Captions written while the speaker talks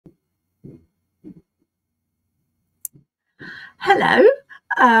Hello,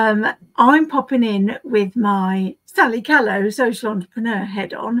 I'm popping in with my Sally Callow social entrepreneur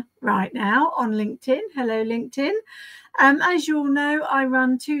head on right now on LinkedIn. Hello, LinkedIn. As you all know, I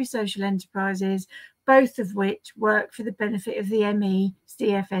run two social enterprises, both of which work for the benefit of the ME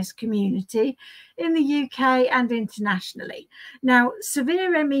CFS community in the UK and internationally. Now,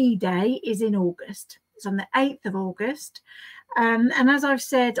 Severe ME Day is in August. It's on the 8th of August. And as I've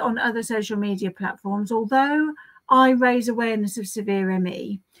said on other social media platforms, although I raise awareness of Severe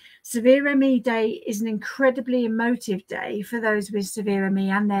ME, Severe ME Day is an incredibly emotive day for those with severe ME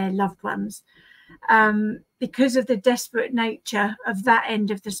and their loved ones, because of the desperate nature of that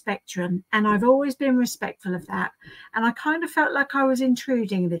end of the spectrum. And I've always been respectful of that. And I kind of felt like I was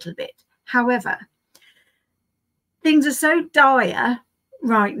intruding a little bit. However, things are so dire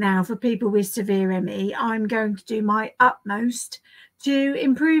right now for people with severe ME. I'm going to do my utmost to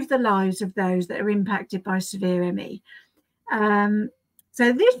improve the lives of those that are impacted by severe ME.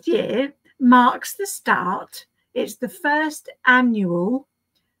 So this year marks the start. It's the first annual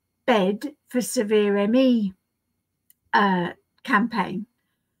Bed for Severe ME campaign.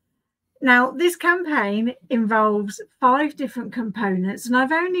 Now, this campaign involves 5 different components, and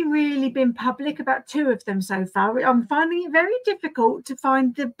I've only really been public about 2 of them so far. I'm finding it very difficult to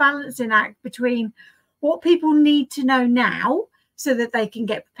find the balancing act between what people need to know now so that they can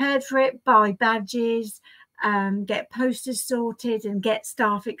get prepared for it, buy badges, get posters sorted and get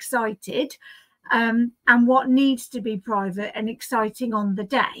staff excited, and what needs to be private and exciting on the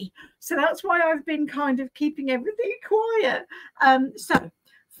day. So that's why I've been kind of keeping everything quiet. So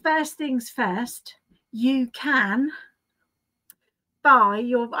first things first, you can buy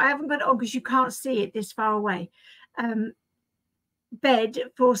your, I haven't got it on because you can't see it this far away, Bed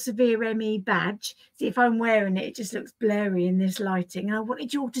for Severe ME badge. See, if I'm wearing it, it just looks blurry in this lighting. And I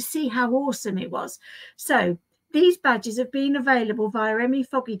wanted you all to see how awesome it was. So these badges have been available via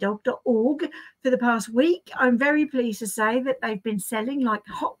mefoggydog.org for the past week. I'm very pleased to say that they've been selling like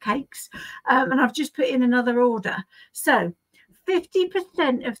hotcakes, and I've just put in another order. So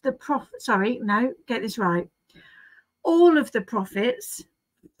 50% of the profit, sorry, no, get this right. All of the profits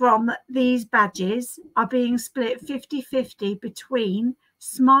from these badges are being split 50-50 between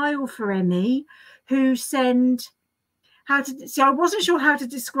Smile for ME, who send, I wasn't sure how to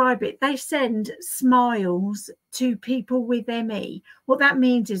describe it. They send smiles to people with ME. What that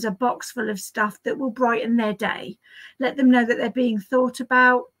means is a box full of stuff that will brighten their day, let them know that they're being thought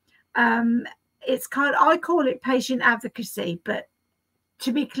about. It's kind of, I call it patient advocacy, but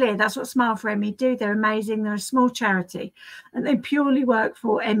to be clear, that's what Smile for ME do. They're amazing. They're a small charity and they purely work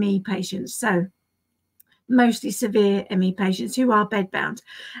for ME patients. So mostly severe ME patients who are bedbound.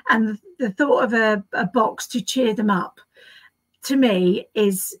 And the thought of a box to cheer them up, to me,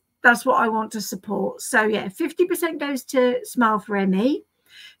 that's what I want to support. So yeah, 50% goes to Smile for ME,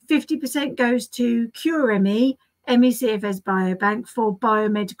 50% goes to Cure ME, ME/CFS Biobank for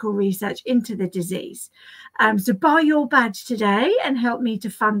biomedical research into the disease. So buy your badge today and help me to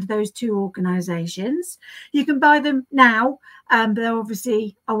fund those 2 organisations. You can buy them now, but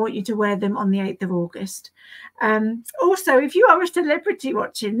obviously I want you to wear them on the 8th of August. Also, if you are a celebrity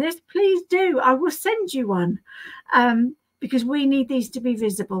watching this, please do. I will send you one, because we need these to be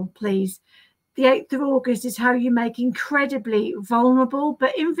visible, please. The 8th of August is how you make incredibly vulnerable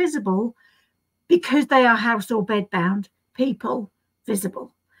but invisible, because they are house or bedbound people,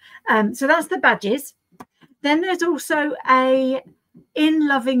 visible. So that's the badges. Then there's also a In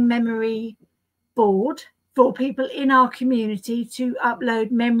Loving Memory board for people in our community to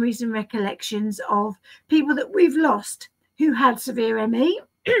upload memories and recollections of people that we've lost who had severe ME.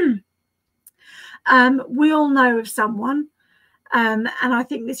 We all know of someone, and I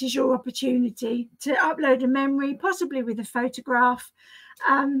think this is your opportunity to upload a memory, possibly with a photograph.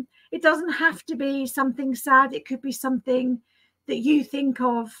 It doesn't have to be something sad. It could be something that you think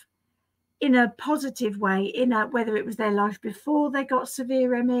of in a positive way, whether it was their life before they got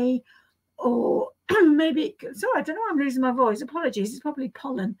severe ME, or maybe, sorry, I don't know, I'm losing my voice. Apologies, it's probably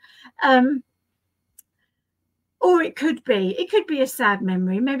pollen. Or it could be a sad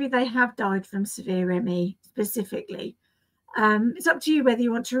memory. Maybe they have died from severe ME specifically. It's up to you whether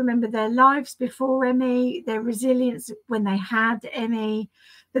you want to remember their lives before ME, their resilience when they had ME,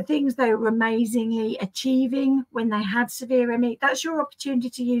 the things they were amazingly achieving when they had severe ME. That's your opportunity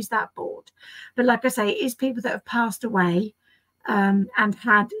to use that board. But like I say, it is people that have passed away and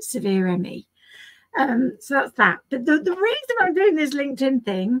had severe ME. So that's that. But the reason I'm doing this LinkedIn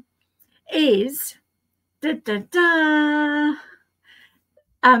thing is now,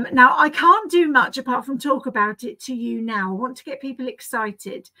 I can't do much apart from talk about it to you now. I want to get people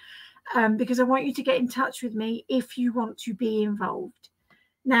excited. because I want you to get in touch with me if you want to be involved.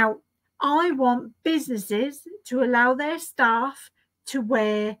 Now, I want businesses to allow their staff to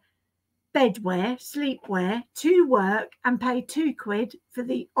wear bedwear, sleepwear to work and pay £2 for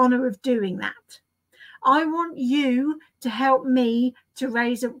the honour of doing that. I want you to help me to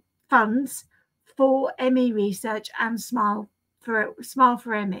raise funds for ME research and Smile for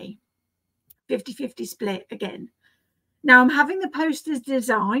ME. 50-50 split again. Now, I'm having the posters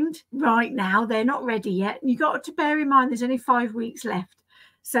designed right now. They're not ready yet. And you've got to bear in mind there's only 5 weeks left.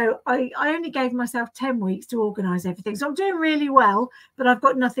 So I only gave myself 10 weeks to organise everything. So I'm doing really well, but I've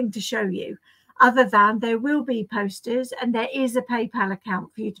got nothing to show you other than there will be posters and there is a PayPal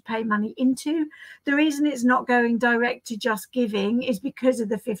account for you to pay money into. The reason it's not going direct to Just Giving is because of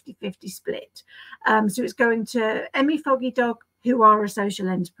the 50-50 split. So it's going to ME Foggy Dog, who are a social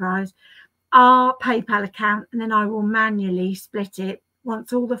enterprise, our PayPal account, and then I will manually split it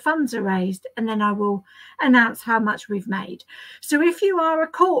once all the funds are raised, and then I will announce how much we've made. So if you are a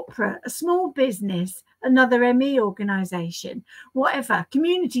corporate, a small business, another ME organisation, whatever,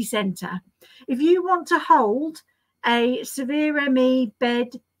 community centre, if you want to hold a severe ME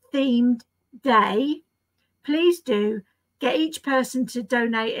bed themed day, please do get each person to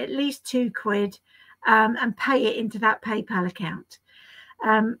donate at least £2 and pay it into that PayPal account.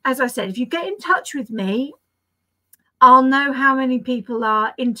 As I said, if you get in touch with me, I'll know how many people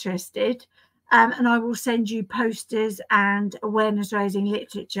are interested, and I will send you posters and awareness raising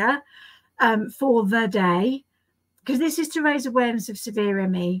literature for the day, because this is to raise awareness of severe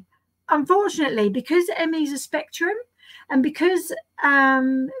ME. Unfortunately, because ME is a spectrum, and because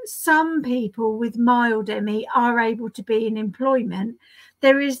some people with mild ME are able to be in employment,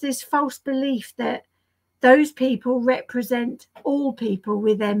 there is this false belief that those people represent all people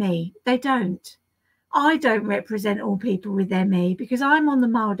with ME. They don't. I don't represent all people with ME because I'm on the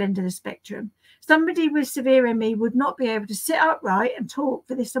mild end of the spectrum. Somebody with severe ME would not be able to sit upright and talk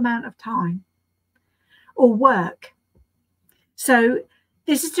for this amount of time or work. So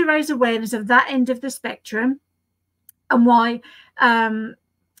this is to raise awareness of that end of the spectrum, and why I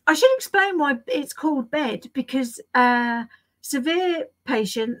should explain why it's called bed, because severe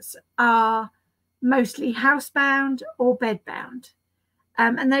patients are mostly housebound or bedbound.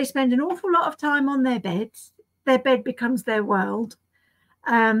 And they spend an awful lot of time on their beds. Their bed becomes their world.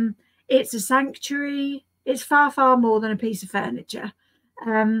 It's a sanctuary. It's far, far more than a piece of furniture.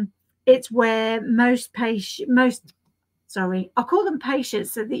 It's where I'll call them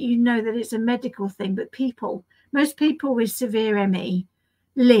patients so that you know that it's a medical thing, but most people with severe ME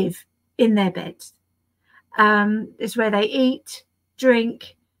live in their beds. It's where they eat,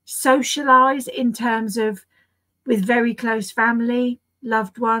 drink, socialise in terms of with very close family,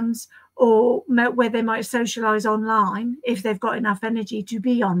 loved ones, or where they might socialise online if they've got enough energy to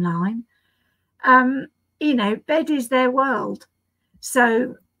be online. Bed is their world.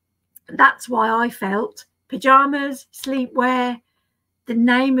 So that's why I felt pyjamas, sleepwear, the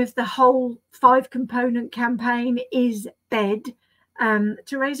name of the whole 5-component campaign is bed,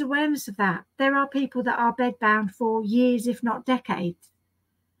 to raise awareness of that. There are people that are bedbound for years, if not decades.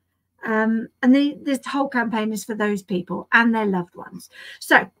 And this whole campaign is for those people and their loved ones.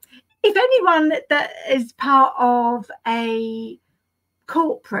 So if anyone that is part of a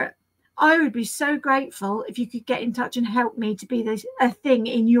corporate, I would be so grateful if you could get in touch and help me to be a thing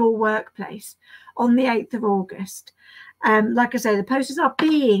in your workplace on the 8th of August. Like I say, the posters are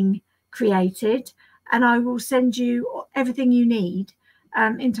being created and I will send you everything you need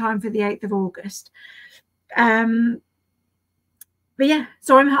in time for the 8th of August. But yeah,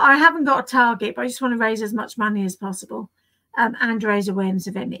 so I haven't got a target, but I just want to raise as much money as possible and raise awareness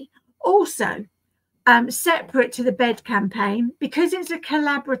of ME. Also, separate to the bed campaign, because it's a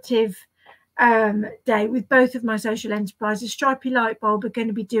collaborative day with both of my social enterprises, Stripey Lightbulb are going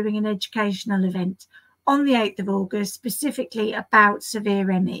to be doing an educational event on the 8th of August, specifically about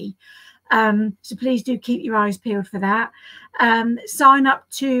severe ME. So please do keep your eyes peeled for that. Sign up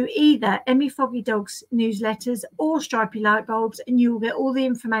to either ME Foggy Dogs newsletters or Stripey Lightbulbs, and you will get all the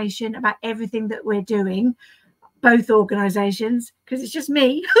information about everything that we're doing, both organisations, because it's just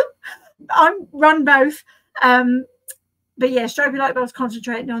me. I run both. But yeah, Stripey Lightbulbs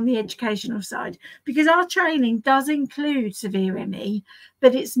concentrating on the educational side, because our training does include severe ME,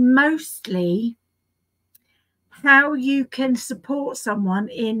 but it's mostly how you can support someone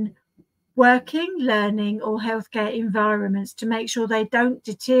in working, learning or healthcare environments to make sure they don't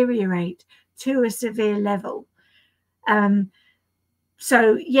deteriorate to a severe level.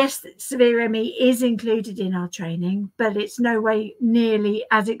 So yes, severe ME is included in our training, but it's no way nearly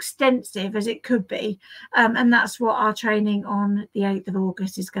as extensive as it could be. And that's what our training on the 8th of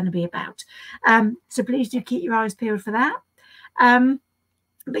August is going to be about. So please do keep your eyes peeled for that.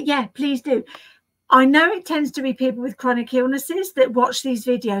 But yeah, please do. I know it tends to be people with chronic illnesses that watch these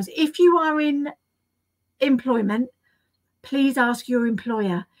videos. If you are in employment, please ask your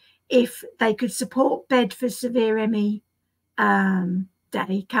employer if they could support Bed for Severe ME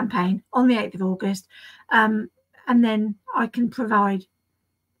Day campaign on the 8th of August. And then I can provide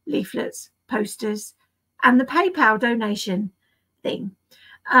leaflets, posters, and the PayPal donation thing.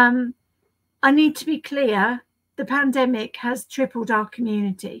 I need to be clear, the pandemic has tripled our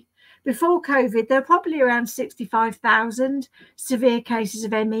community. Before COVID, there were probably around 65,000 severe cases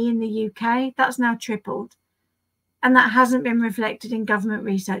of ME in the UK. That's now tripled. And that hasn't been reflected in government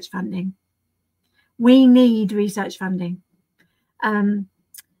research funding. We need research funding.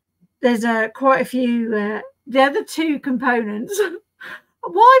 There's quite a few, the other two components.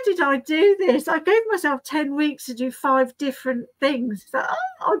 Why did I do this? I gave myself 10 weeks to do 5 different things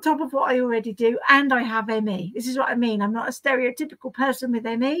on top of what I already do, and I have ME. This is what I mean. I'm not a stereotypical person with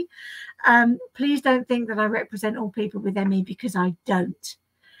ME. Please don't think that I represent all people with ME, because I don't.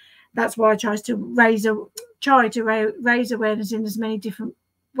 That's why I try to raise awareness in as many different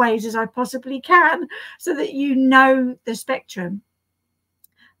ways as I possibly can, so that you know the spectrum.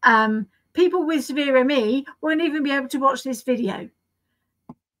 People with severe ME won't even be able to watch this video.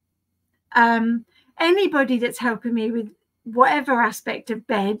 Anybody that's helping me with whatever aspect of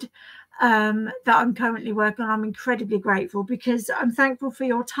Bed that I'm currently working on, I'm incredibly grateful, because I'm thankful for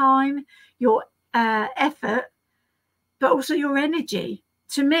your time, your effort, but also your energy.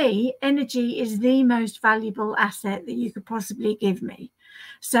 To me, energy is the most valuable asset that you could possibly give me.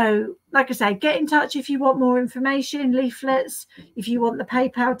 So, like I say, get in touch if you want more information, leaflets, if you want the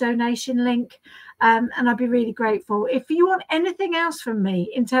PayPal donation link, and I'd be really grateful. If you want anything else from me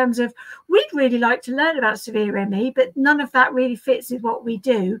in terms of, we'd really like to learn about severe ME, but none of that really fits with what we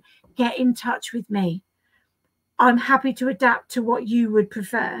do, get in touch with me. I'm happy to adapt to what you would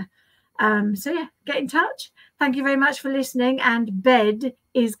prefer. So yeah, get in touch. Thank you very much for listening, and Bed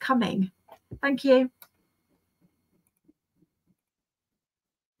is coming. Thank you.